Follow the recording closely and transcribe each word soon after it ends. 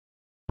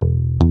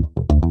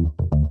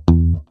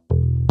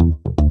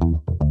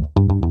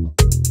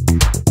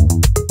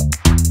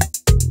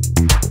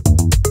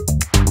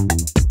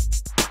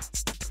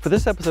For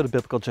this episode of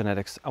Biblical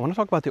Genetics, I want to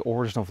talk about the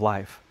origin of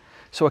life.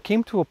 So I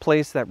came to a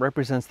place that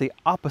represents the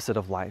opposite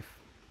of life,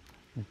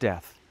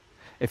 death.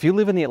 If you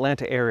live in the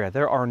Atlanta area,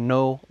 there are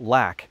no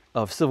lack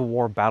of Civil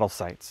War battle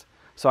sites.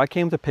 So I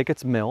came to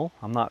Pickett's Mill.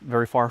 I'm not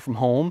very far from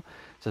home.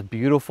 It's a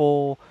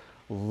beautiful,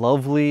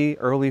 lovely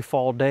early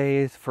fall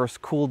day.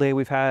 First cool day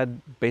we've had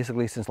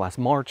basically since last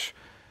March.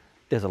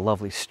 There's a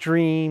lovely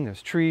stream,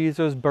 there's trees,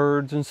 there's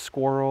birds and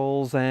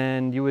squirrels,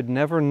 and you would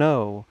never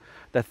know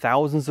that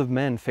thousands of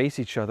men face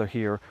each other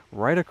here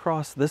right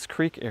across this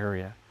creek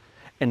area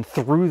and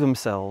threw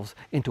themselves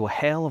into a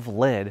hail of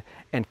lead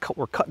and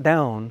were cut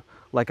down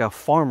like a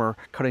farmer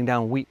cutting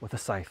down wheat with a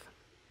scythe.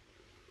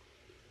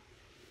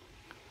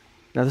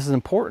 Now this is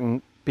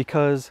important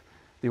because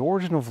the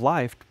origin of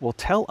life will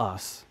tell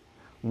us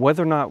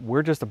whether or not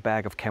we're just a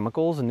bag of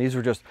chemicals and these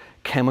are just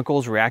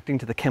chemicals reacting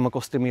to the chemical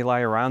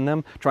stimuli around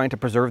them, trying to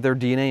preserve their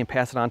DNA and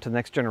pass it on to the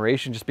next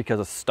generation just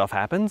because stuff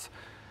happens,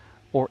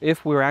 or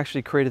if we were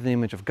actually created in the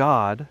image of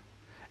God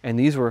and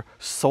these were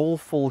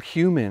soulful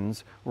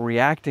humans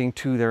reacting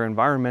to their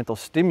environmental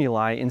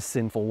stimuli in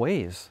sinful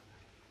ways.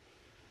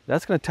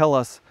 That's going to tell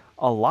us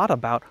a lot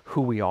about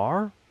who we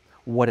are,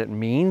 what it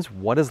means,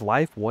 what is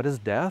life, what is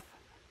death.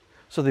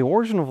 So the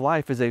origin of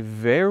life is a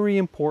very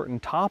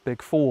important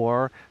topic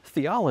for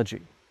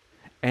theology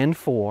and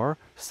for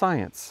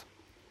science.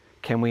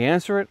 Can we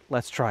answer it?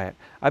 Let's try it.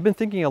 I've been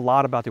thinking a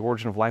lot about the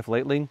origin of life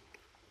lately.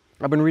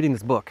 I've been reading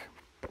this book,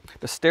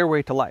 The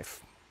Stairway to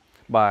Life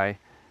by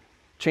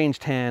Change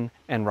Tan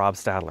and Rob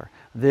Stadler.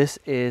 This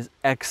is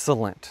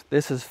excellent.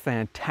 This is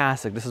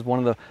fantastic. This is one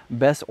of the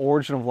best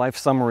origin of life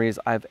summaries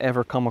I've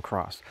ever come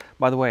across.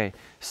 By the way,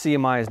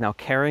 CMI is now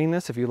carrying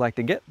this. If you'd like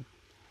to get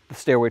The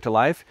Stairway to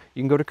Life,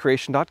 you can go to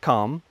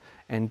creation.com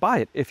and buy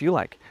it if you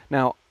like.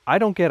 Now, I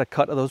don't get a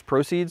cut of those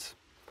proceeds.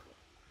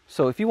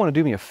 So if you want to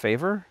do me a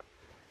favor,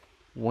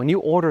 when you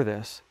order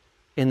this,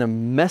 in the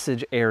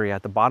message area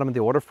at the bottom of the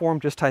order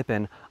form, just type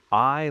in,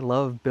 "I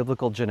love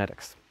biblical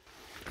genetics."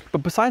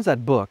 But besides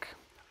that book,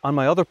 on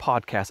my other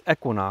podcast,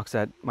 Equinox,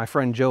 that my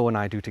friend Joe and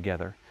I do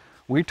together,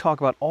 we talk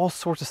about all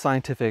sorts of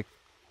scientific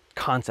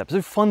concepts.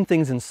 There's fun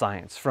things in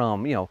science,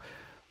 from,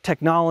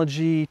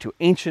 technology to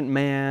ancient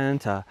man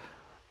to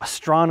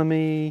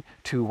astronomy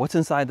to what's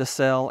inside the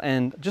cell.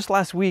 And just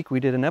last week, we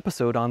did an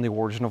episode on the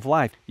origin of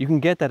life. You can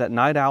get that at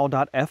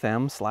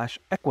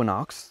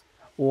nightowl.fm/equinox,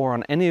 or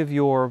on any of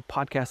your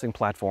podcasting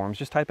platforms.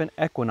 Just type in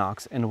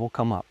Equinox and it will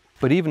come up.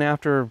 But even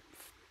after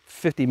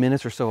 50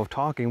 minutes or so of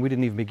talking, we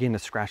didn't even begin to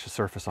scratch the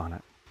surface on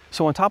it.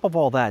 So on top of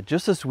all that,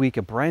 just this week,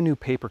 a brand new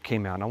paper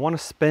came out. And I want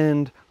to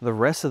spend the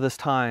rest of this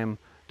time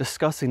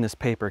discussing this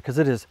paper because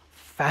it is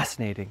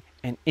fascinating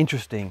and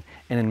interesting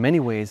and in many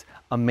ways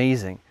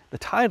amazing. The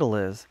title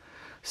is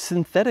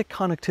Synthetic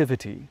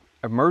Connectivity,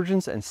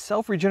 Emergence and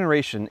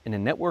Self-Regeneration in a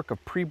Network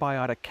of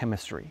Prebiotic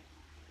Chemistry.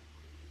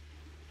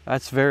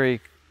 That's very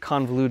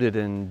convoluted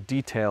and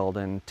detailed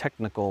and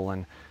technical,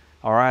 and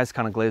our eyes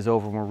kind of glaze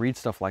over when we read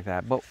stuff like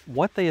that. But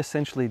what they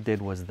essentially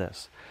did was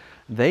this.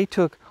 They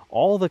took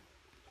all the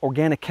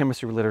organic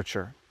chemistry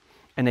literature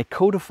and they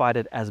codified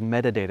it as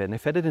metadata, and they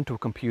fed it into a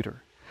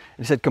computer.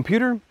 And they said,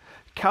 "Computer,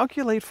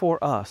 calculate for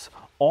us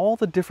all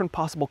the different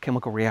possible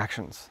chemical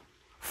reactions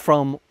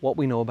from what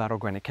we know about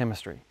organic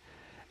chemistry."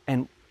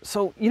 And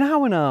so, you know how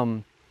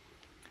when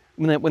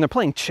they're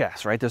playing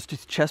chess, right? There's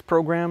just chess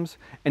programs,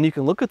 and you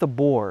can look at the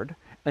board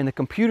and the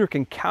computer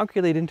can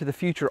calculate into the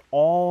future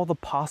all the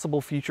possible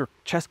future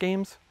chess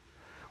games.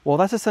 Well,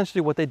 that's essentially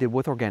what they did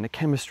with organic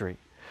chemistry.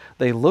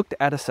 They looked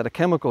at a set of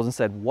chemicals and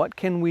said, what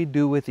can we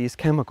do with these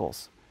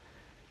chemicals?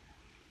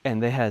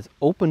 And they had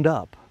opened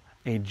up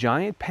a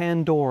giant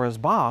Pandora's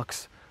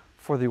box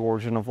for the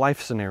origin of life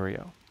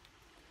scenario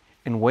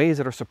in ways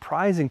that are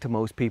surprising to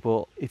most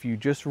people if you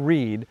just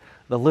read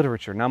the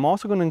literature. Now, I'm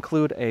also going to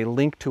include a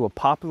link to a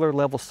popular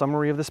level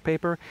summary of this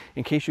paper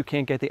in case you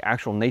can't get the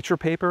actual Nature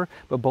paper,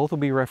 but both will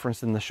be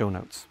referenced in the show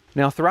notes.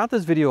 Now, throughout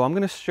this video, I'm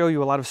going to show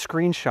you a lot of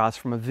screenshots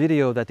from a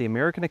video that the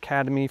American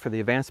Academy for the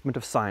Advancement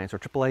of Science, or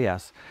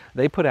AAAS,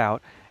 they put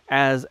out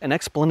as an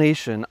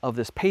explanation of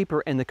this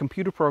paper and the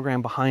computer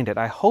program behind it.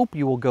 I hope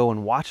you will go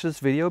and watch this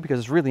video because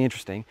it's really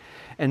interesting.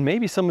 And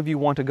maybe some of you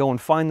want to go and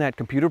find that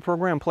computer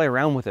program, play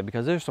around with it,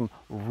 because there's some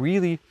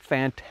really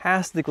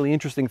fantastically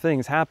interesting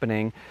things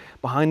happening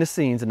behind the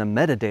scenes in the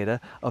metadata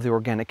of the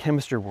organic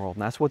chemistry world.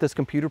 And that's what this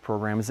computer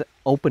program is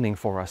opening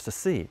for us to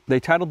see. They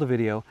titled the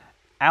video,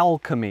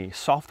 "Alchemy,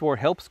 Software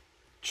Helps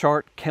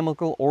Chart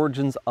Chemical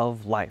Origins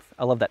of Life."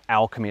 I love that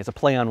alchemy. It's a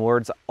play on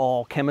words,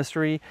 all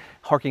chemistry,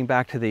 harking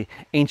back to the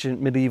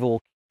ancient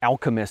medieval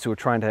alchemists who were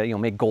trying to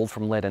make gold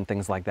from lead and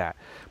things like that.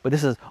 But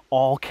this is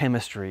all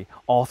chemistry,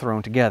 all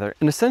thrown together.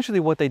 And essentially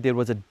what they did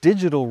was a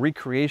digital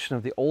recreation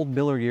of the old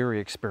Miller-Urey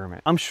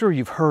experiment. I'm sure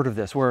you've heard of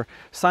this, where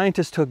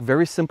scientists took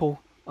very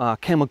simple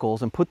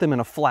chemicals and put them in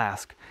a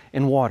flask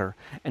in water,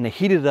 and they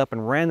heated it up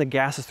and ran the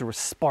gases through a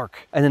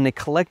spark, and then they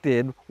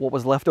collected what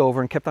was left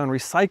over and kept on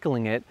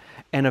recycling it,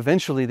 and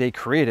eventually they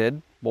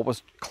created what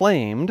was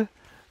claimed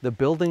the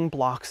building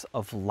blocks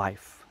of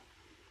life.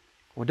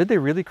 Well, did they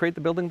really create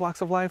the building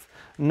blocks of life?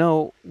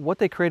 No, what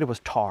they created was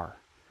tar.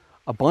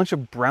 a bunch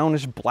of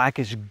brownish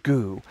blackish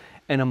goo,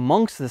 and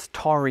amongst this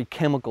tarry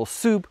chemical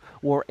soup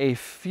were a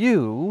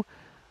few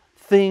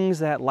things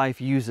that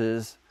life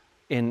uses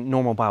in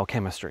normal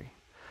biochemistry.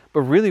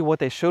 But really what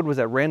they showed was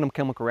that random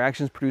chemical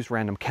reactions produce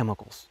random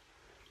chemicals.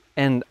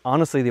 And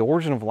honestly, the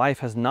origin of life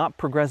has not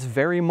progressed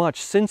very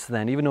much since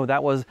then, even though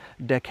that was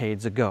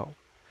decades ago.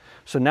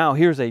 So now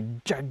here's a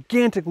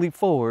gigantic leap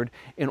forward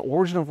in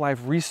origin of life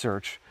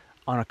research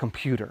on a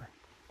computer.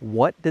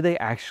 What did they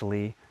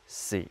actually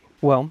see?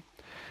 Well,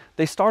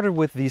 they started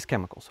with these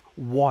chemicals: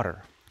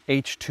 water,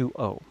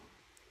 H2O,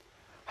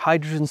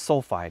 hydrogen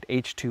sulfide,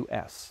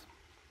 H2S,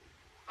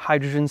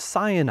 hydrogen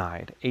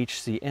cyanide,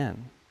 HCN,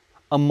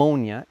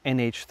 ammonia,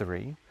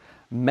 NH3,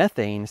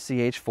 methane,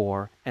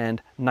 CH4,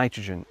 and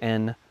nitrogen,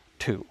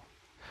 N2.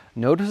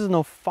 Notice there's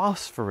no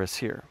phosphorus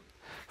here.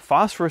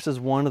 Phosphorus is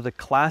one of the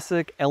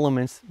classic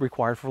elements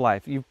required for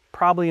life. You've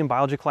probably in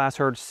biology class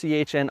heard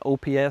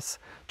CHNOPS,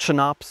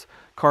 CHNOPS,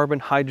 carbon,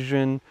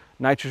 hydrogen,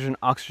 nitrogen,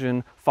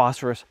 oxygen,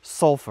 phosphorus,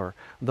 sulfur.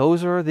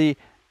 Those are the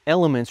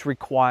elements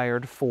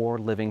required for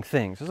living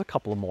things. There's a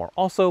couple of more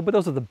also, but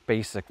those are the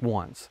basic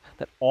ones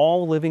that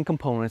all living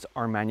components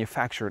are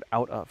manufactured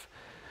out of.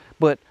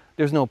 But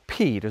there's no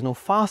P, there's no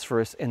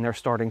phosphorus in their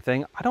starting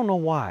thing. I don't know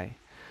why.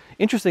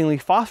 Interestingly,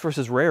 phosphorus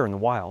is rare in the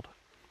wild.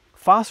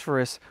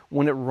 Phosphorus,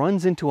 when it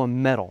runs into a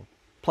metal,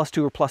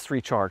 +2 or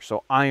 +3 charge,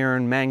 so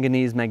iron,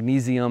 manganese,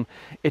 magnesium,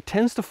 it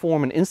tends to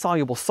form an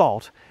insoluble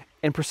salt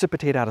and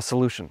precipitate out a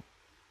solution.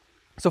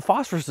 So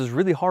phosphorus is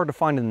really hard to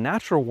find in the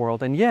natural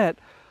world, and yet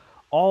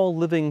all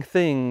living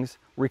things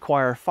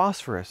require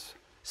phosphorus,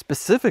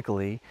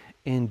 specifically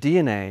in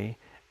DNA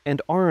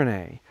and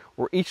RNA,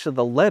 where each of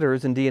the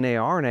letters in DNA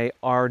and RNA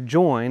are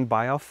joined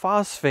by a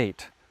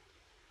phosphate.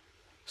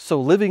 So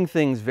living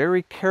things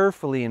very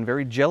carefully and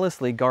very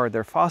jealously guard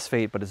their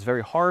phosphate, but it's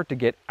very hard to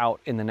get out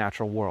in the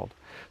natural world.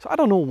 So I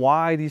don't know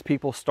why these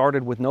people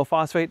started with no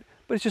phosphate,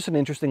 but it's just an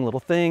interesting little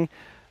thing.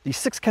 These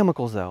 6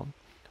 chemicals though,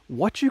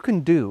 what you can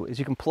do is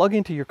you can plug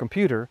into your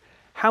computer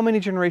how many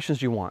generations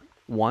do you want?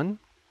 1,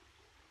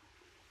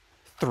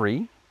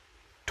 3,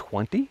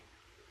 20?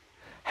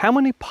 How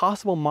many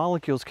possible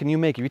molecules can you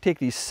make if you take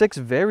these 6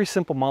 very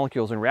simple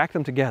molecules and react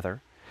them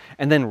together,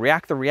 and then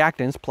react the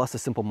reactants plus the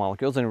simple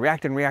molecules and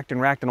react and react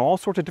and react and all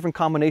sorts of different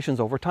combinations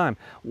over time?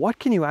 What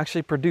can you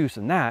actually produce?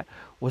 And that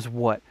was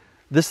what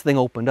this thing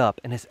opened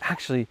up, and it's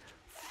actually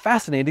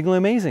fascinatingly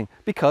amazing,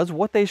 because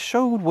what they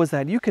showed was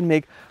that you can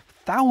make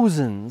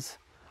thousands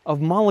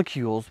of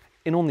molecules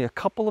in only a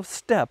couple of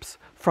steps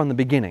from the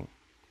beginning.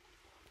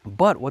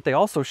 But what they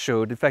also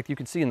showed, in fact you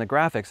can see in the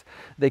graphics,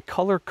 they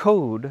color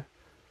code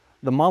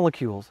the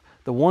molecules.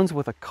 The ones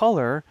with a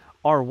color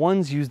are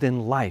ones used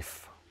in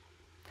life.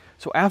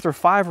 So after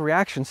 5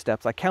 reaction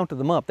steps, I counted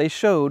them up, they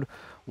showed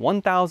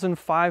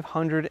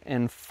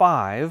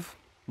 1,505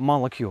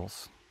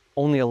 molecules.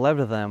 Only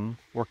 11 of them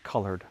were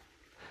colored.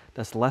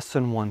 That's less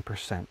than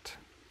 1%.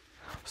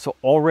 So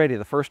already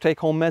the first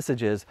take-home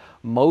message is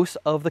most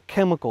of the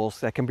chemicals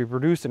that can be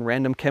produced in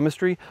random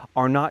chemistry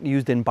are not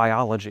used in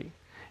biology.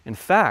 In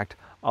fact,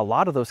 a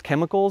lot of those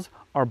chemicals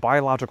are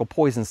biological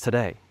poisons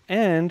today.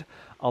 And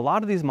a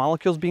lot of these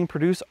molecules being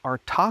produced are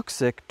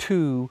toxic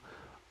to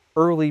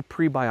early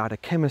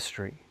prebiotic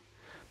chemistry,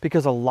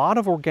 because a lot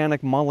of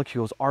organic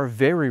molecules are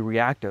very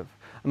reactive.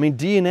 I mean,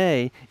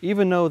 DNA,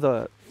 even though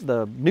the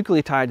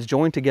nucleotides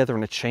join together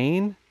in a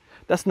chain,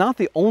 that's not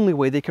the only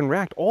way they can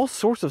react. All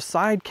sorts of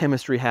side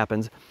chemistry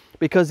happens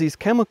because these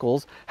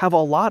chemicals have a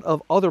lot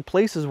of other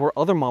places where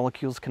other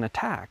molecules can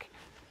attack.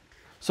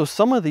 So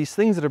some of these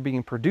things that are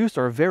being produced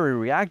are very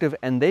reactive,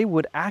 and they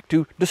would act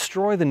to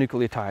destroy the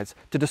nucleotides,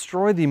 to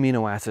destroy the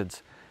amino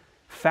acids,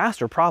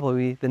 faster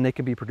probably than they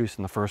could be produced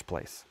in the first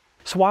place.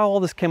 So while all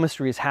this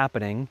chemistry is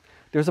happening,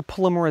 there's a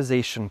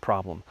polymerization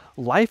problem.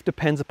 Life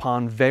depends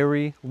upon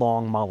very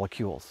long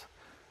molecules.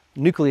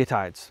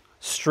 Nucleotides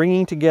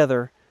stringing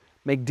together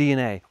make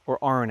DNA or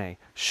RNA.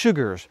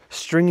 Sugars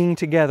stringing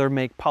together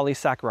make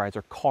polysaccharides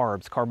or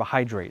carbs,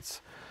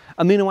 carbohydrates.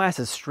 Amino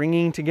acids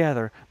stringing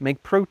together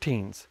make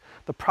proteins.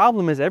 The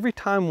problem is every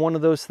time one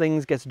of those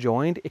things gets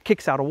joined, it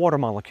kicks out a water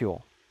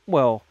molecule.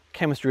 Well,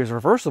 chemistry is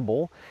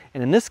reversible,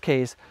 and in this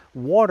case,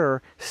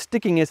 water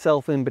sticking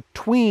itself in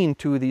between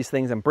 2 of these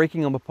things and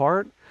breaking them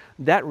apart,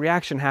 that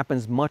reaction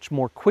happens much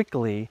more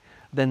quickly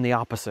than the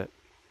opposite.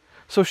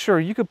 So sure,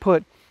 you could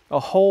put a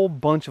whole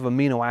bunch of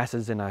amino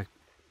acids in a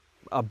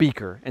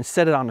beaker and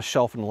set it on a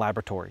shelf in the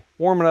laboratory.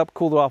 Warm it up,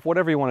 cool it off,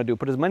 whatever you want to do.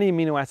 Put as many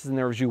amino acids in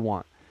there as you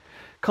want.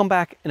 Come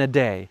back in a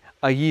day,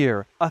 a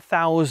year,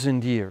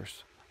 1,000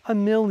 years,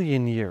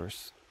 1,000,000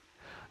 years.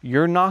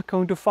 You're not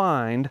going to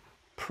find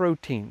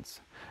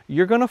proteins.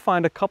 You're going to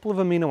find a couple of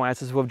amino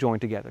acids who have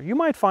joined together. You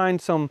might find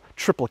some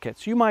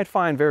triplicates. You might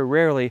find very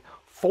rarely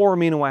 4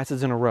 amino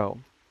acids in a row.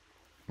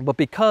 But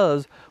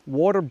because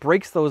water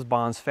breaks those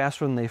bonds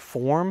faster than they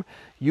form,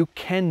 you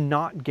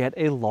cannot get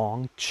a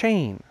long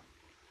chain.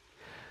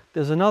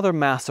 There's another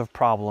massive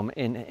problem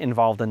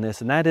involved in this,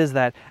 and that is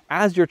that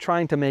as you're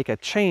trying to make a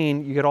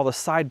chain, you get all the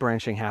side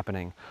branching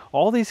happening.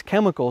 All these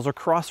chemicals are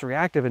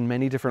cross-reactive in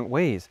many different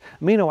ways.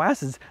 Amino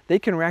acids, they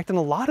can react in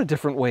a lot of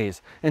different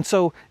ways. And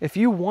so if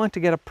you want to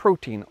get a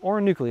protein or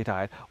a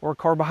nucleotide or a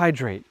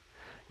carbohydrate,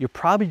 you're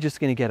probably just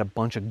going to get a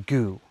bunch of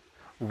goo,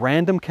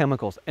 random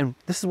chemicals. And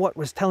this is what it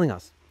was telling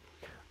us.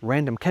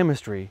 Random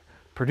chemistry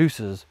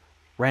produces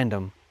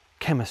random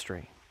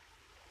chemistry.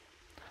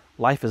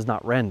 Life is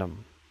not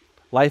random.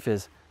 Life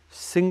is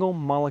single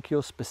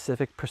molecule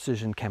specific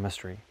precision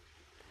chemistry.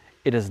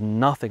 It is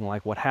nothing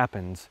like what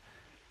happens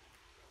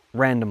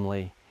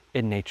randomly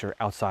in nature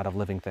outside of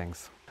living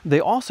things. They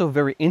also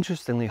very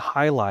interestingly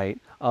highlight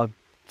a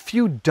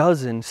few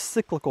dozen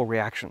cyclical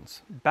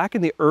reactions. Back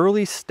in the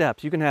early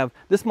steps, you can have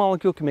this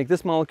molecule can make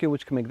this molecule,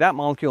 which can make that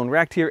molecule and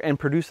react here and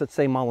produce that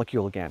same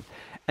molecule again.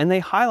 And they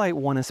highlight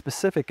one in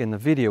specific in the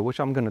video, which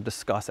I'm going to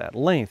discuss at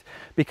length,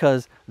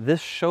 because this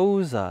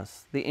shows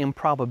us the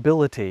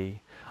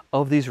improbability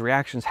of these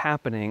reactions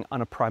happening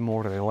on a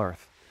primordial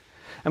Earth.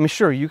 I mean,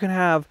 sure, you can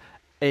have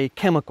a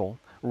chemical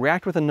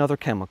react with another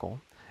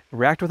chemical,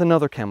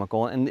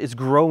 and it's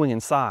growing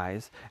in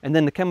size, and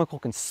then the chemical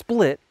can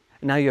split,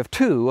 and now you have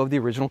two of the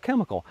original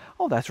chemical.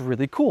 Oh, that's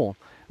really cool.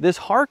 This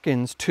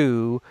harkens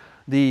to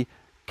the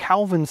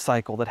Calvin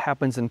cycle that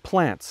happens in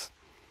plants,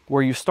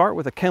 where you start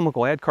with a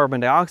chemical, add carbon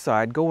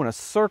dioxide, go in a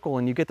circle,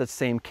 and you get the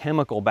same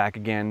chemical back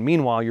again.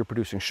 Meanwhile, you're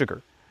producing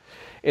sugar.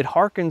 It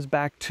harkens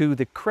back to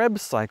the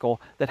Krebs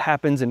cycle that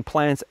happens in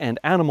plants and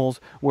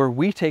animals, where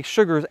we take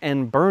sugars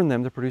and burn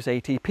them to produce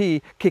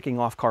ATP, kicking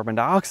off carbon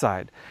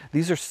dioxide.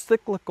 These are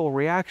cyclical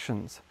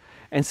reactions.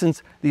 And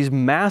since these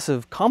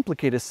massive,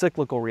 complicated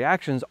cyclical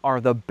reactions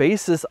are the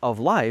basis of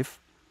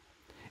life,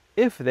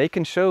 if they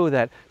can show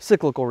that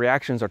cyclical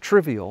reactions are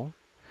trivial,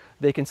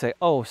 they can say,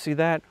 oh, see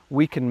that?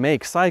 We can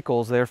make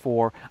cycles,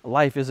 therefore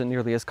life isn't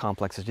nearly as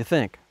complex as you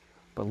think.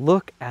 But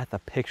look at the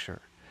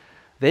picture.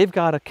 They've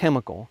got a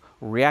chemical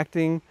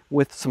reacting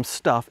with some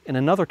stuff in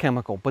another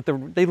chemical, but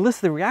they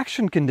list the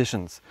reaction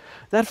conditions.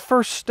 That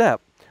first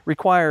step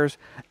requires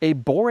a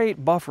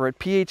borate buffer at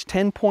pH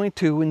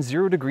 10.2 and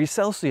 0 degrees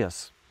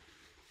Celsius.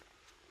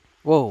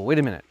 Whoa, wait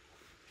a minute.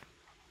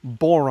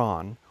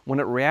 Boron, when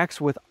it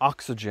reacts with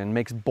oxygen,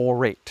 makes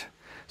borate.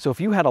 So if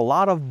you had a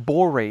lot of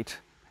borate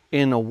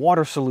in a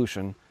water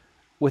solution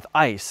with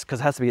ice,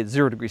 because it has to be at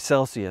 0 degrees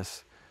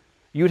Celsius,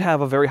 you'd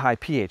have a very high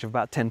pH of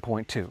about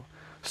 10.2.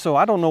 So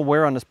I don't know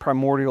where on this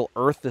primordial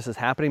Earth this is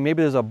happening.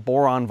 Maybe there's a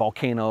boron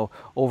volcano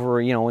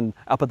over,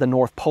 up at the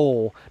North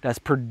Pole that's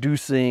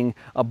producing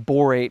a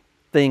borate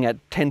thing at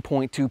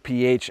 10.2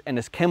 pH, and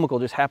this chemical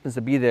just happens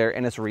to be there,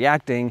 and it's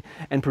reacting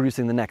and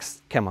producing the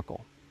next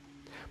chemical.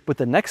 But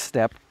the next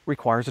step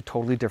requires a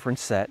totally different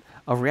set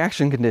of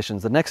reaction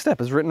conditions. The next step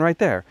is written right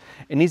there.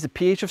 It needs a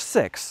pH of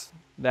 6.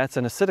 That's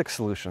an acidic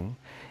solution.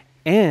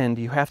 And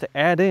you have to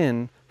add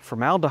in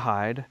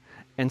formaldehyde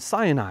and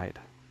cyanide.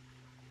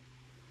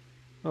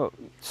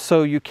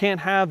 So you can't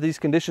have these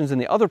conditions in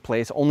the other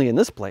place, only in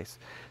this place.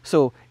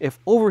 So if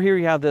over here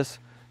you have this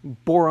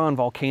boron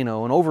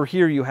volcano, and over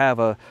here you have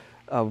a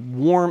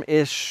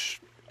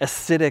warm-ish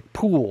acidic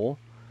pool,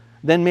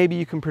 then maybe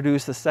you can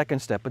produce the second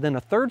step. But then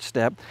the third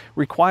step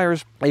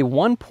requires a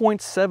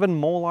 1.7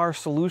 molar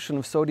solution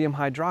of sodium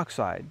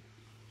hydroxide.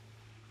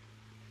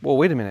 Well,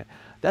 wait a minute.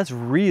 That's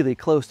really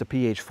close to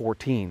pH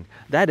 14.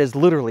 That is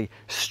literally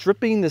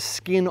stripping the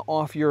skin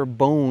off your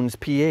bones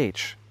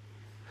pH.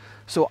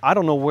 So I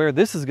don't know where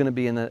this is going to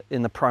be in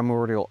the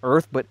primordial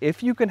Earth, but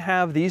if you can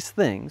have these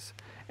things,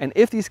 and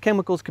if these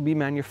chemicals can be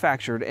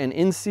manufactured and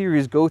in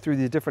series go through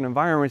these different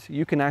environments,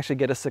 you can actually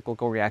get a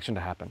cyclical reaction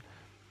to happen.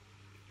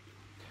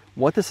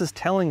 What this is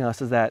telling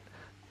us is that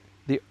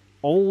the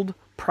old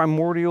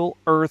primordial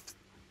Earth,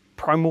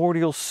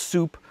 primordial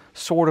soup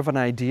sort of an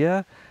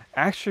idea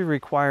actually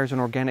requires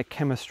an organic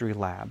chemistry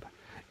lab.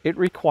 It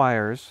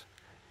requires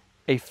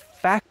a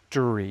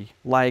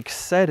factory-like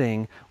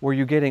setting where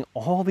you're getting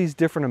all these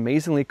different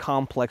amazingly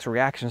complex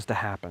reactions to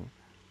happen.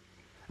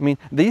 I mean,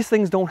 these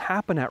things don't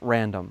happen at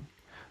random.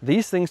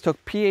 These things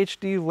took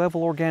PhD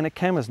level organic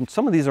chemists, and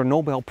some of these are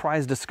Nobel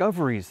Prize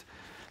discoveries.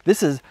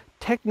 This is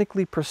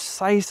technically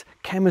precise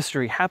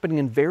chemistry happening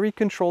in very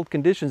controlled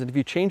conditions, and if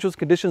you change those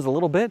conditions a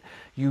little bit,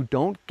 you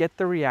don't get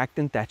the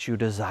reactant that you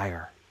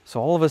desire.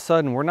 So all of a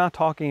sudden, we're not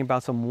talking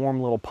about some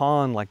warm little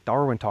pond like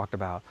Darwin talked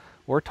about.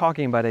 We're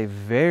talking about a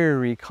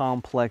very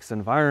complex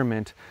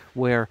environment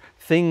where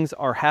things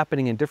are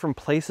happening in different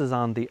places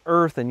on the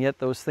Earth, and yet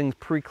those things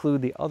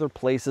preclude the other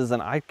places,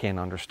 and I can't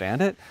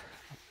understand it,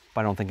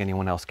 but I don't think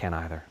anyone else can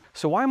either.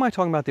 So why am I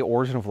talking about the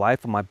origin of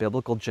life in my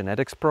biblical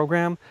genetics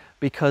program?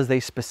 Because they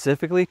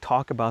specifically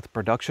talk about the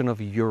production of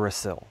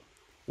uracil.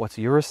 What's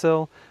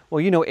uracil? Well,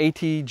 you know A,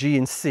 T, G,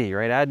 and C,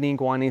 right? Adenine,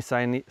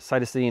 guanine,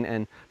 cytosine,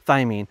 and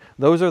thymine.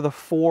 Those are the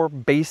 4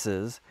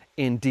 bases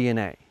in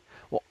DNA.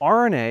 Well,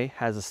 RNA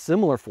has a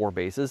similar 4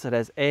 bases. It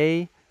has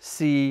A,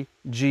 C,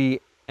 G,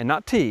 and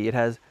not T. It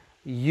has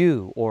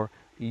U, or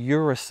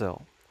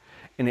uracil.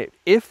 And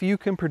if you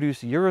can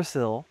produce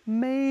uracil,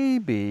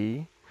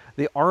 maybe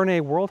the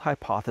RNA world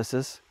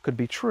hypothesis could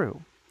be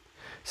true.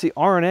 See,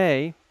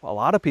 RNA, a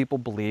lot of people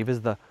believe,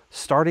 is the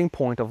starting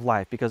point of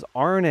life because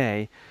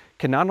RNA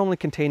can not only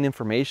contain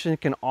information,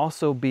 it can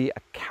also be a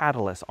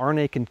catalyst.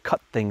 RNA can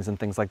cut things and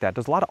things like that.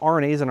 There's a lot of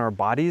RNAs in our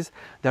bodies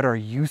that are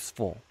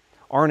useful.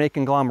 RNA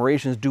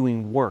conglomeration is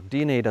doing work.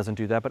 DNA doesn't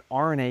do that, but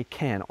RNA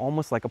can,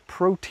 almost like a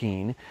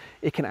protein,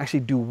 it can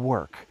actually do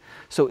work.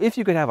 So if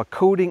you could have a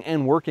coding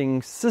and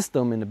working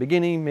system in the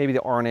beginning, maybe the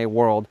RNA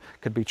world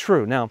could be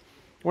true. Now,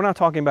 we're not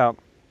talking about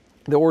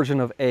the origin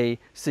of A,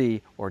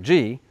 C, or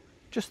G,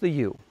 just the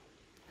U.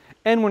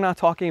 And we're not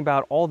talking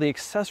about all the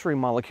accessory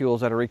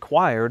molecules that are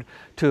required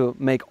to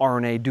make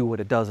RNA do what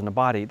it does in the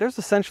body. There's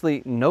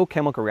essentially no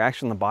chemical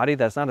reaction in the body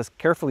that's not as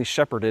carefully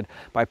shepherded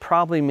by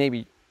probably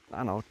maybe, I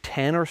don't know,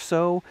 10 or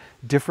so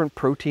different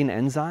protein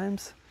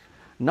enzymes.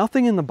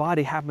 Nothing in the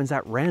body happens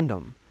at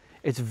random.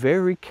 It's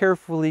very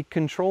carefully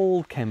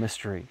controlled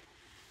chemistry.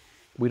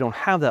 We don't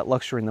have that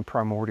luxury in the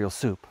primordial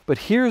soup. But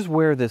here's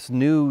where this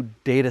new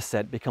data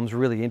set becomes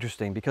really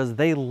interesting because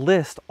they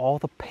list all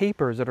the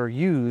papers that are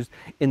used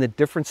in the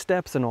different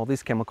steps in all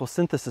these chemical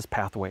synthesis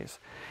pathways.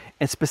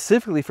 And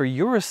specifically for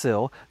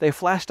uracil, they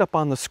flashed up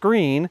on the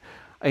screen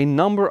a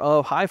number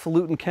of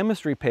highfalutin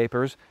chemistry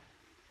papers.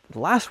 The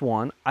last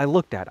one I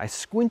looked at, I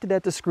squinted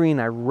at the screen,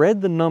 I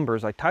read the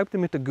numbers, I typed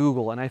them into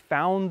Google, and I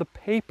found the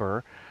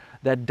paper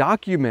that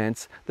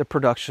documents the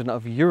production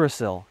of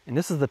uracil. And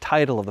this is the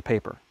title of the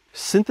paper.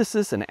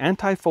 Synthesis and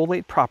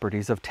antifolate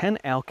properties of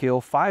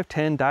 10-alkyl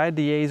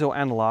 5,10-didiazo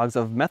analogs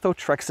of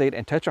methotrexate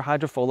and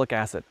tetrahydrofolic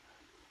acid.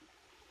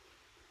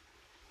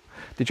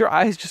 Did your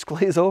eyes just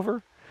glaze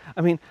over?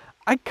 I mean,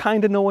 I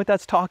kind of know what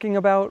that's talking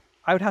about.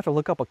 I would have to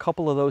look up a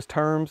couple of those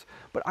terms,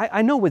 but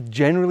I know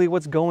generally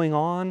what's going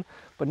on,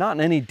 but not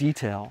in any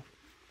detail.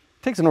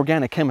 It takes an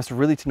organic chemist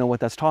really to know what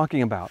that's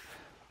talking about.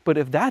 But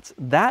if that's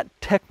that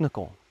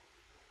technical,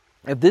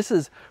 if this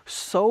is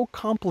so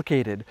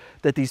complicated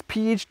that these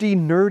PhD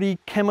nerdy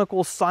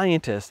chemical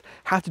scientists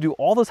have to do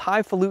all this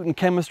highfalutin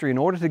chemistry in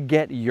order to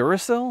get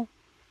uracil,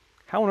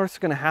 how on earth is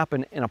it going to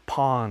happen in a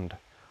pond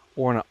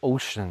or in an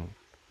ocean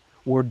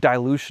where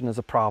dilution is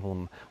a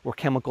problem, where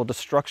chemical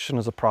destruction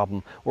is a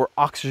problem, where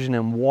oxygen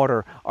and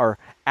water are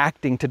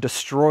acting to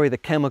destroy the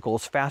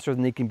chemicals faster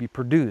than they can be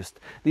produced?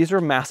 These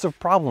are massive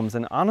problems,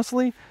 and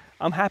honestly,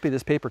 I'm happy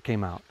this paper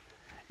came out.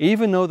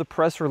 Even though the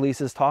press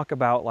releases talk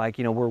about, like,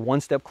 you know, we're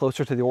one step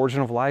closer to the origin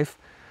of life,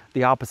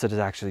 the opposite is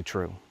actually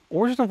true.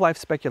 Origin of life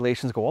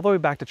speculations go all the way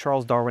back to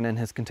Charles Darwin and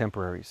his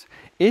contemporaries.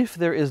 If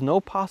there is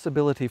no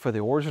possibility for the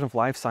origin of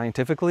life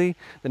scientifically,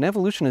 then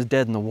evolution is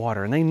dead in the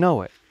water, and they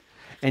know it.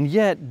 And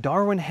yet,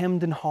 Darwin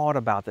hemmed and hawed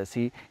about this.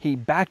 He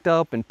backed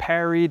up and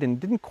parried and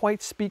didn't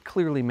quite speak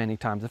clearly many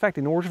times. In fact,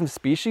 in Origin of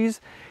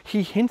Species,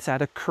 he hints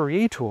at a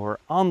creator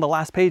on the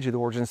last page of the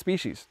Origin of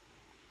Species.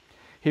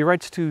 He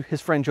writes to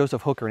his friend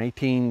Joseph Hooker in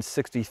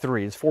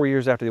 1863, it's 4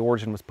 years after the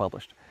Origin was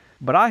published.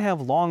 "But I have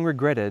long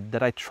regretted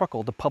that I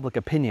truckled to public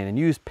opinion and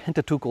used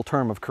Pentateuchal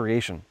term of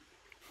creation."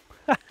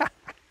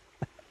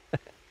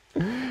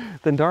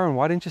 Then Darwin,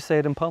 why didn't you say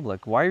it in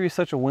public? Why are you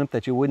such a wimp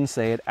that you wouldn't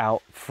say it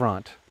out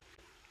front?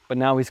 But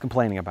now he's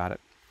complaining about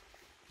it.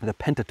 The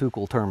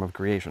Pentateuchal term of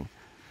creation,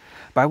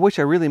 by which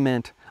I really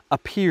meant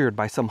appeared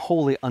by some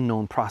wholly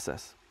unknown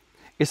process.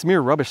 It's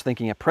mere rubbish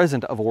thinking at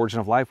present of origin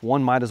of life.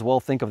 One might as well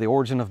think of the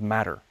origin of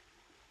matter.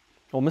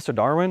 Well, Mr.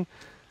 Darwin,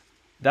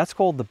 that's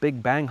called the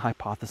Big Bang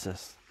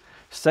hypothesis.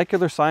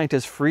 Secular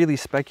scientists freely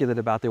speculate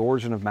about the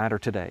origin of matter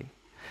today.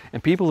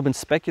 And people have been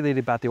speculating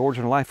about the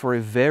origin of life for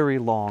a very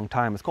long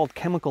time. It's called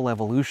chemical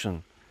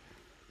evolution.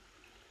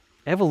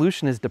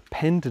 Evolution is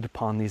dependent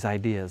upon these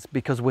ideas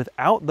because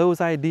without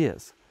those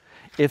ideas,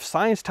 if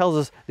science tells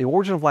us the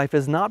origin of life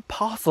is not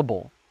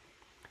possible,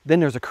 then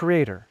there's a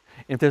creator.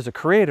 If there's a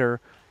creator,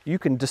 you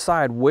can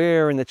decide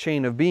where in the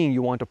chain of being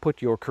you want to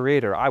put your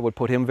creator. I would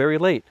put him very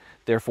late.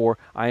 Therefore,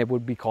 I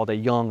would be called a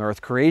young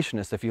earth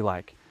creationist, if you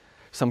like.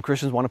 Some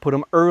Christians want to put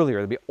him earlier.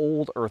 They'd be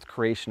old earth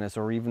creationists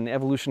or even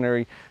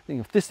evolutionary,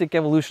 theistic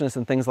evolutionists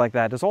and things like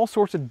that. There's all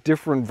sorts of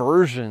different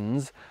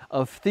versions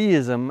of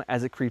theism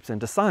as it creeps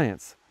into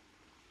science.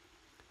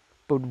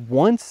 But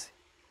once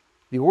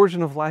the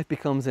origin of life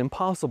becomes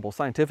impossible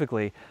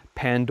scientifically,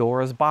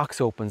 Pandora's box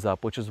opens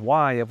up, which is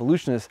why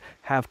evolutionists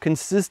have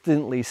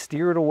consistently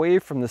steered away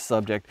from the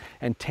subject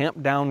and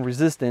tamped down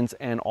resistance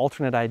and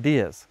alternate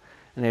ideas.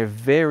 And they're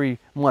very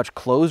much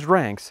closed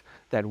ranks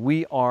that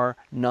we are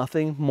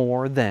nothing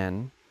more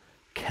than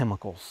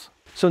chemicals.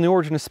 So in The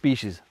Origin of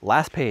Species,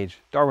 last page,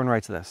 Darwin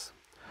writes this: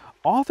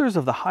 "Authors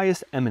of the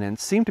highest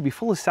eminence seem to be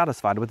fully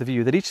satisfied with the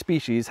view that each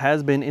species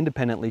has been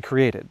independently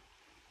created."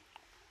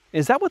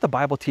 Is that what the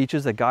Bible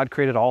teaches, that God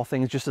created all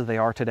things just as they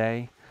are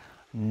today?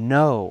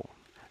 No,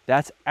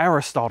 that's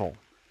Aristotle,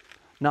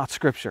 not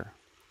Scripture.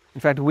 In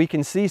fact, we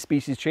can see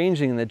species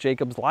changing in the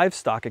Jacob's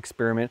livestock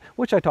experiment,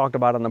 which I talked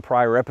about on the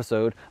prior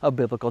episode of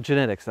Biblical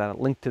Genetics. That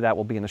link to that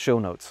will be in the show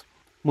notes.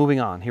 Moving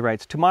on, he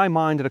writes, "To my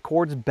mind, it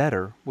accords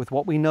better with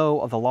what we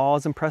know of the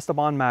laws impressed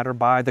upon matter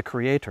by the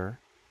Creator,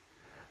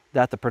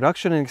 that the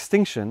production and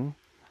extinction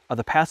of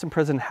the past and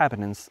present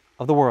inhabitants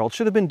of the world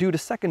should have been due to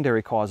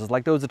secondary causes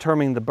like those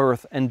determining the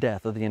birth and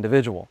death of the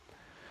individual.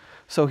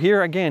 So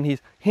here again,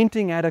 he's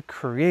hinting at a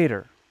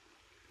creator.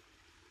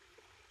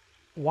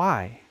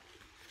 Why?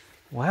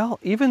 Well,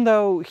 even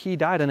though he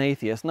died an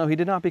atheist, no, he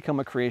did not become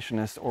a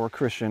creationist or a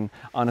Christian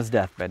on his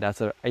deathbed. That's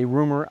a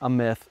rumor, a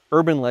myth,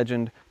 urban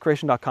legend.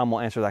 Creation.com will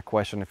answer that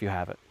question if you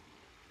have it.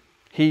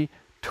 He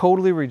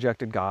totally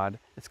rejected God.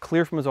 It's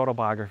clear from his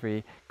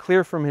autobiography,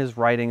 clear from his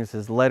writings,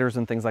 his letters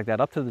and things like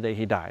that, up to the day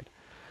he died.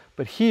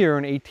 But here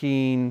in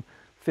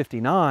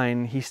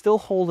 1859, he's still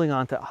holding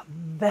on to a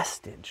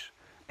vestige,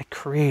 a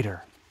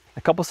creator.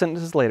 A couple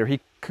sentences later,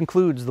 he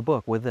concludes the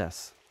book with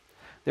this.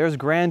 There's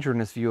grandeur in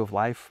this view of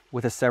life,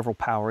 with its several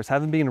powers,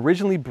 having been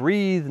originally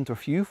breathed into a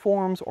few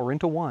forms or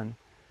into one,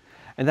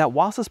 and that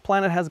whilst this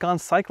planet has gone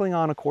cycling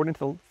on according to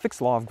the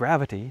fixed law of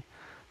gravity,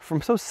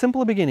 from so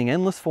simple a beginning,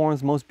 endless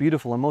forms, most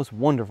beautiful and most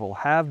wonderful,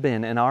 have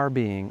been and are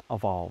being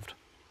evolved.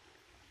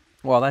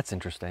 Well, that's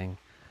interesting.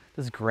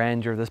 This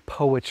grandeur, this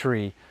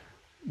poetry,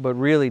 but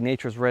really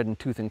nature's red in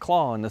tooth and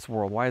claw in this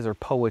world. Why is there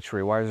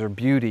poetry? Why is there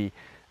beauty?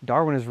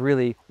 Darwin is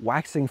really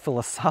waxing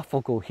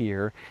philosophical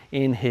here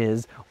in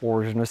his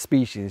Origin of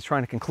Species. He's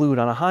trying to conclude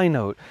on a high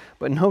note.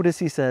 But notice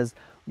he says,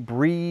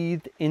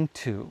 breathed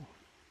into.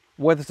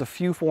 Whether it's a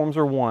few forms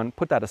or one,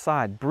 put that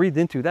aside. Breathed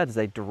into, that is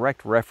a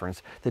direct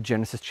reference to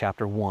Genesis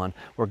chapter 1,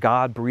 where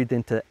God breathed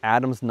into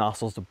Adam's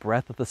nostrils the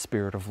breath of the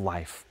spirit of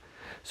life.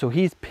 So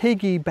he's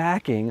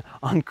piggybacking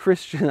on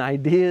Christian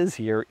ideas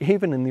here,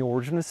 even in the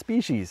Origin of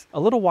Species. A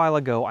little while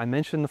ago, I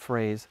mentioned the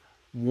phrase,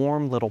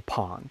 warm little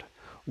pond.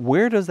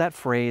 Where does that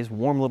phrase,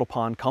 warm little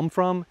pond, come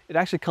from? It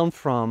actually comes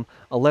from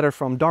a letter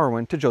from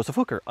Darwin to Joseph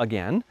Hooker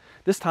again.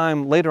 This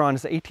time later on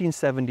is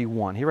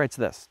 1871. He writes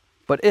this,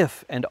 but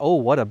if, and oh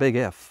what a big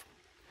if,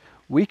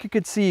 we could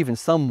conceive in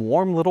some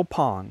warm little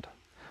pond,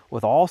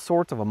 with all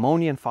sorts of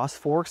ammonia and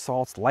phosphoric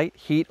salts, light,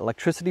 heat,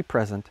 electricity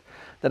present,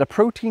 that a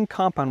protein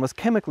compound was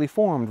chemically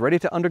formed, ready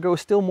to undergo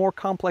still more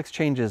complex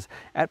changes,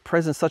 at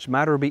present such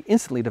matter would be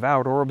instantly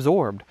devoured or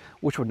absorbed,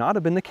 which would not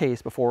have been the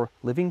case before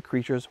living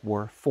creatures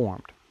were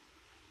formed.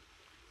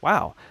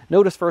 Wow.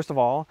 Notice, first of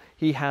all,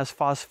 he has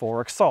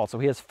phosphoric salt. So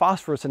he has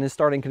phosphorus in his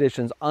starting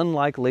conditions,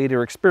 unlike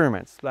later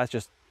experiments. That's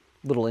just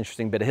a little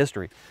interesting bit of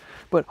history.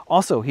 But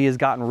also, he has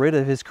gotten rid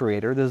of his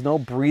creator. There's no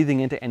breathing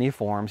into any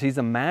forms. He's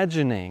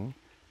imagining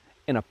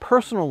in a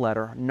personal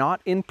letter, not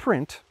in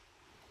print,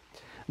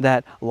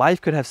 that life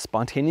could have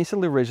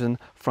spontaneously arisen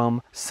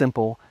from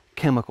simple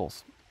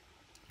chemicals.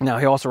 Now,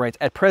 he also writes,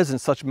 at present,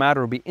 such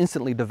matter would be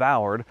instantly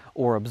devoured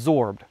or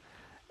absorbed.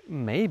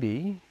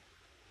 Maybe.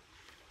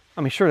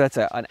 I mean, sure, that's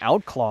an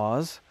out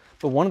clause,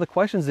 but one of the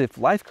questions is if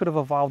life could have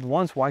evolved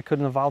once, why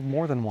couldn't it evolve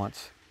more than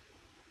once?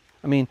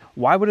 I mean,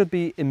 why would it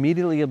be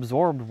immediately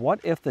absorbed?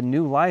 What if the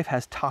new life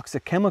has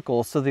toxic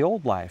chemicals to the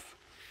old life?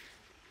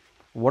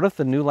 What if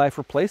the new life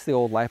replaced the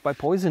old life by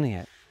poisoning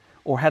it?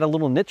 Or had a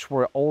little niche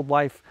where old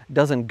life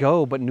doesn't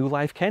go, but new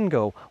life can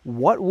go?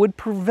 What would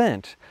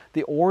prevent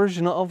the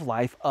origin of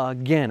life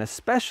again,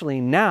 especially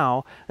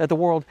now that the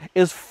world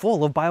is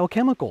full of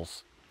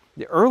biochemicals?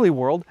 The early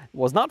world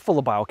was not full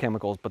of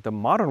biochemicals, but the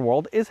modern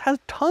world has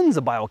tons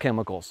of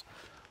biochemicals.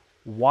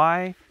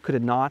 Why could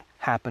it not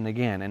happen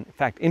again? And in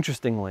fact,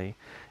 interestingly,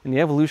 in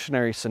the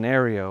evolutionary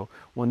scenario,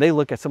 when they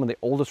look at some of the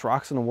oldest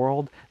rocks in the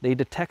world, they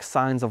detect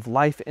signs of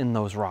life in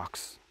those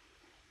rocks.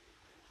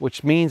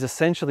 Which means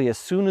essentially as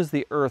soon as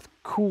the earth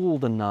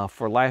cooled enough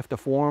for life to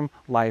form,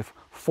 life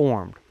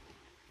formed.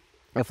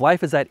 If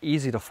life is that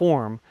easy to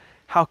form,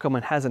 how come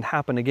it hasn't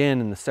happened again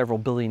in the several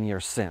billion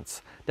years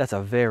since? That's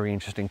a very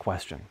interesting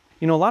question.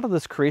 You know, a lot of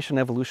this creation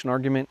evolution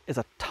argument is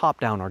a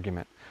top-down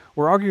argument.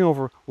 We're arguing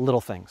over little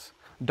things.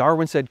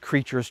 Darwin said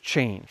creatures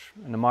change,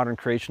 and the modern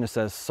creationist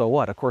says, so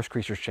what? Of course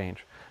creatures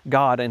change.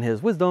 God, in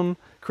his wisdom,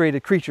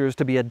 created creatures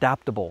to be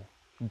adaptable.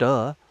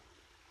 Duh.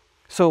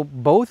 So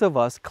both of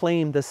us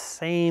claim the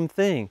same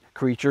thing.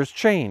 Creatures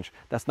change.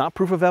 That's not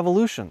proof of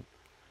evolution.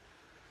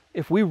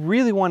 If we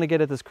really want to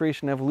get at this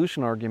creation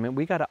evolution argument,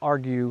 we got to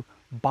argue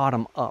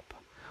bottom up.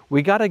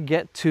 We got to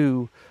get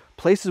to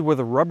places where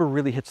the rubber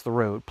really hits the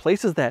road,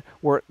 places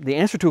where the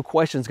answer to a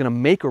question is going to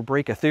make or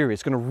break a theory.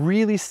 It's going to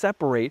really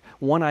separate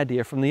one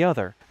idea from the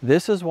other.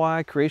 This is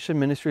why Creation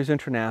Ministries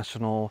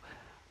International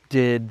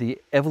did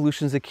the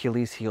Evolution's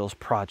Achilles Heels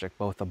project,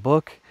 both the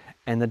book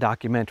and the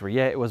documentary.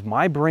 Yeah, it was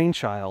my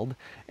brainchild,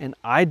 and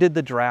I did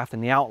the draft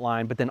and the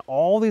outline, but then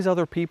all these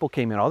other people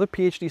came in, other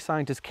PhD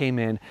scientists came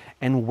in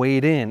and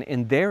weighed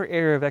in their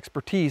area of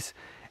expertise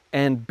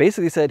and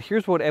basically said,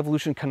 here's what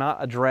evolution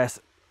cannot address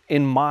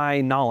in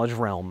my knowledge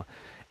realm.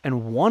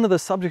 And one of the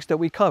subjects that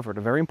we covered,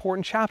 a very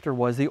important chapter,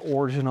 was the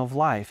origin of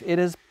life. It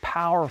is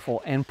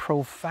powerful and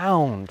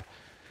profound.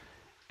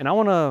 And I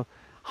want to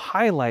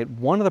highlight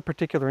one of the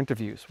particular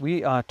interviews.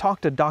 We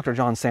talked to Dr.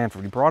 John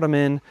Sanford. We brought him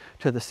in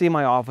to the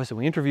CMI office and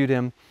we interviewed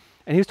him.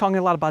 And he was talking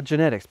a lot about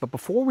genetics. But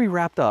before we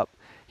wrapped up,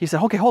 he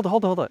said, okay,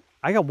 hold it.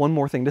 I got one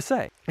more thing to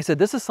say. He said,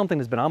 this is something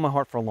that's been on my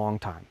heart for a long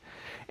time.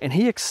 And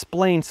he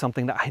explained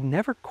something that I had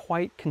never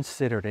quite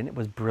considered, and it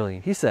was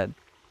brilliant. He said,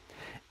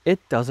 it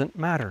doesn't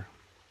matter.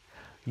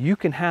 You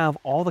can have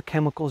all the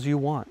chemicals you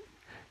want.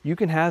 You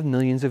can have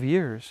millions of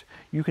years.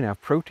 You can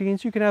have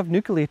proteins, you can have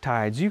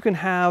nucleotides, you can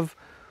have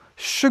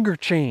sugar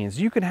chains,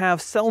 you can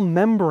have cell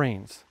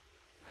membranes,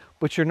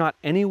 but you're not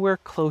anywhere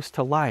close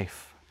to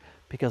life,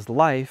 because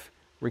life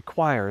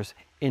requires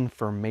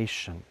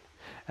information.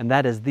 And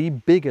that is the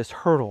biggest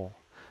hurdle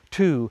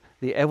to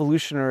the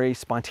evolutionary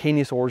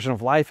spontaneous origin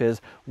of life,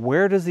 is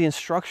where does the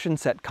instruction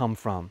set come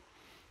from?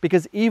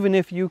 Because even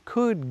if you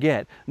could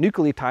get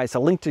nucleotides to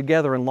link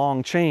together in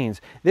long chains,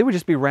 they would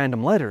just be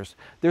random letters.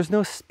 There's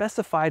no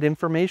specified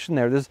information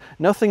there. There's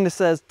nothing that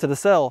says to the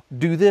cell,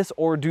 do this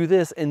or do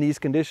this in these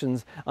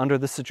conditions under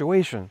this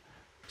situation.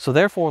 So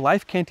therefore,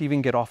 life can't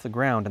even get off the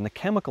ground, and the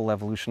chemical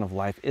evolution of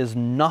life is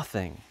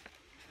nothing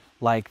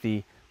like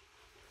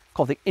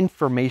called the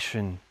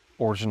information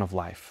origin of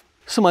life.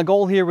 So my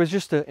goal here was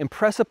just to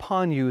impress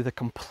upon you the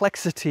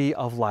complexity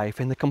of life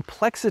and the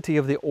complexity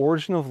of the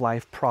origin of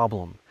life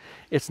problem.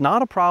 It's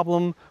not a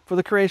problem for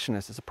the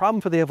creationists, it's a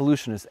problem for the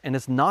evolutionists, and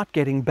it's not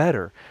getting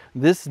better.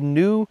 This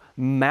new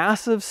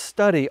massive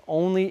study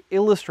only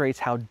illustrates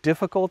how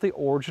difficult the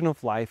origin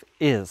of life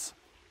is.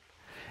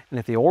 And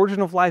if the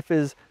origin of life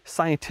is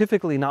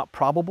scientifically not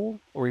probable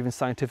or even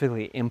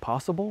scientifically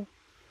impossible,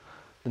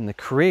 then the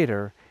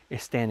Creator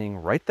is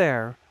standing right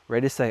there,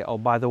 ready to say, oh,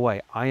 by the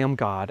way, I am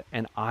God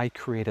and I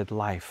created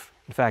life.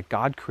 In fact,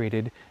 God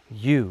created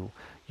you.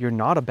 You're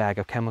not a bag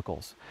of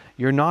chemicals.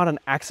 You're not an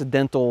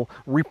accidental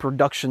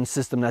reproduction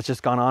system that's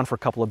just gone on for a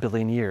couple of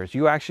billion years.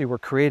 You actually were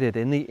created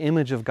in the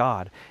image of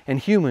God, and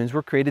humans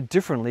were created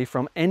differently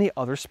from any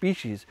other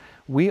species.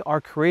 We are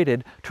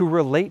created to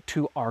relate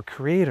to our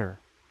Creator.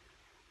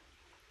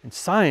 And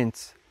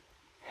science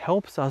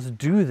helps us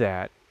do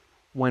that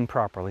when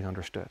properly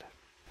understood.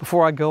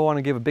 Before I go, I want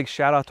to give a big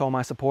shout out to all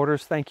my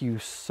supporters. Thank you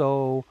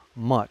so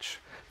much.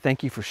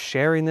 Thank you for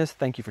sharing this.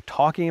 Thank you for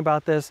talking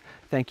about this.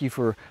 Thank you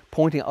for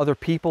pointing other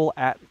people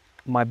at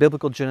my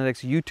Biblical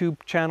Genetics YouTube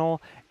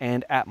channel,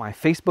 and at my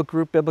Facebook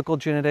group, Biblical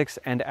Genetics,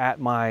 and at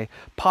my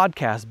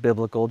podcast,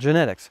 Biblical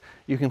Genetics.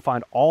 You can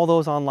find all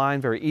those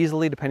online very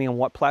easily, depending on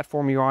what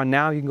platform you're on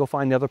now. You can go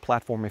find the other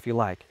platform if you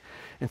like.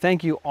 And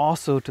thank you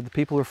also to the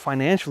people who are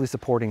financially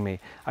supporting me.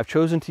 I've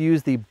chosen to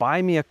use the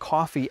Buy Me a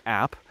Coffee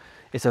app.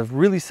 It's a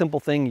really simple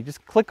thing. You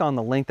just click on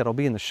the link that'll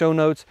be in the show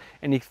notes,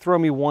 and you throw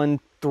me 1,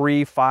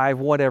 3, 5,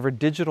 whatever,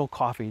 digital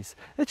coffees.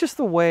 It's just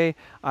the way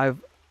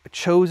I've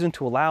chosen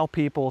to allow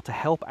people to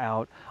help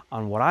out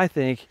on what I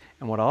think,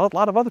 and what a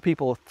lot of other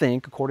people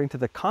think, according to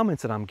the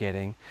comments that I'm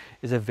getting,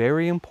 is a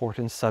very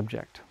important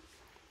subject: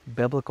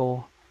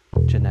 biblical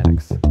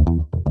genetics.